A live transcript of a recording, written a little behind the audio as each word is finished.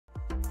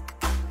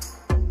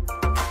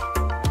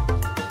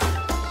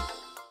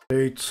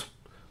Dudes,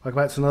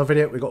 welcome back to another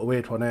video. We've got a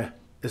weird one here.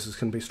 This is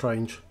going to be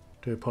strange.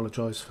 Do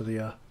apologise for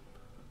the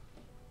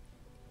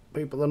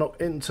people that are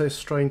not into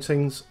strange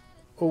things.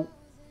 Oh,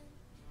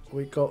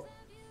 we got...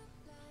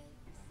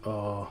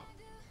 Oh,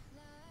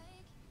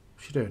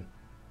 what's she doing?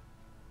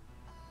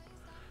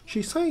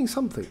 She's saying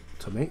something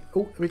to me.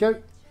 Oh, here we go.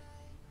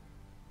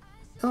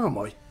 Oh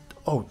my...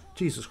 Oh,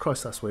 Jesus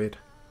Christ, that's weird.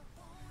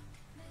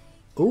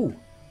 Oh,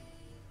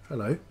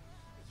 hello.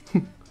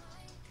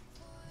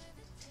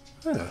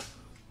 Yeah.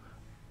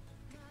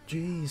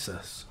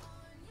 Jesus.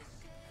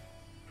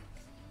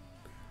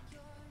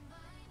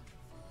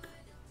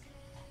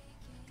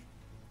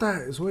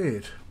 That is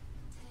weird.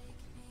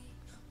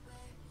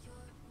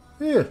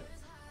 Yeah.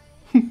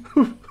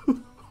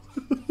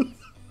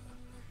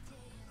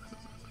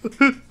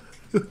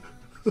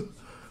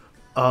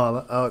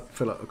 I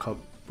feel like I can't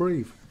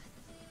breathe.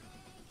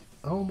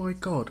 Oh my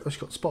god. Oh, she's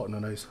got a spot on her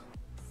nose.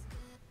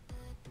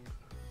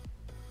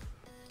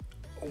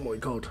 Oh my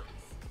god.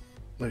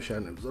 No,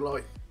 Shannon, it was a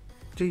light.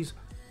 Jeez.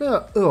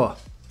 Yeah. Ugh.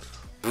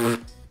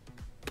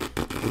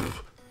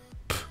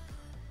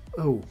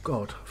 Oh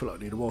god, I feel like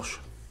I need a wash.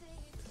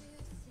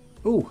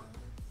 Oh.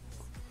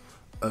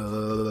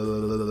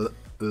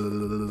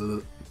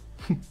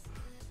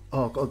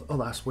 Oh god, oh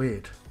that's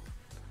weird.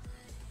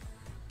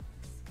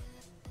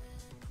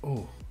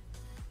 Oh.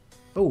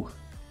 Oh.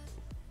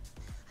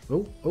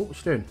 Oh, oh, what's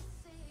she doing?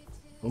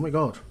 Oh my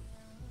god.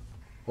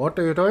 What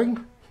are you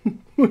doing?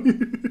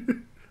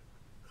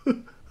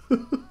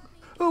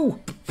 Oh.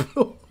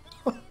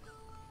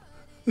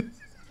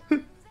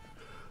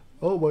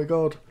 Oh my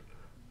god.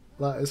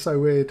 That is so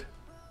weird.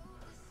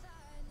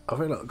 I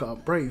feel like I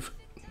can't breathe.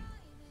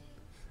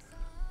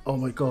 Oh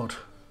my god.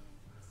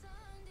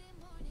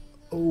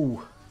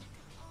 Oh.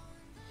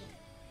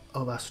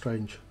 Oh, that's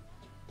strange.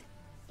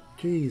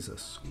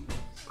 Jesus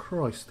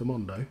Christ, the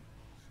Mondo.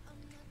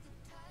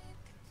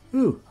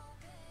 Ooh.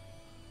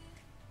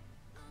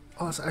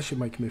 Oh, that's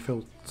actually making me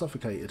feel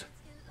suffocated.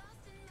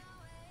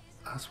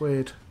 That's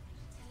weird.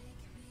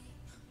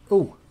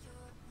 Oh.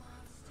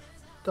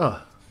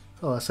 Ah.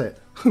 Oh, that's it.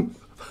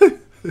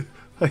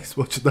 Thanks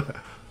for watching that.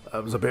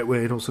 That was a bit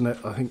weird, wasn't it?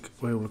 I think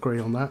we all agree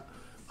on that.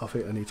 I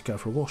think I need to go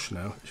for a wash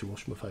now. I should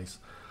wash my face.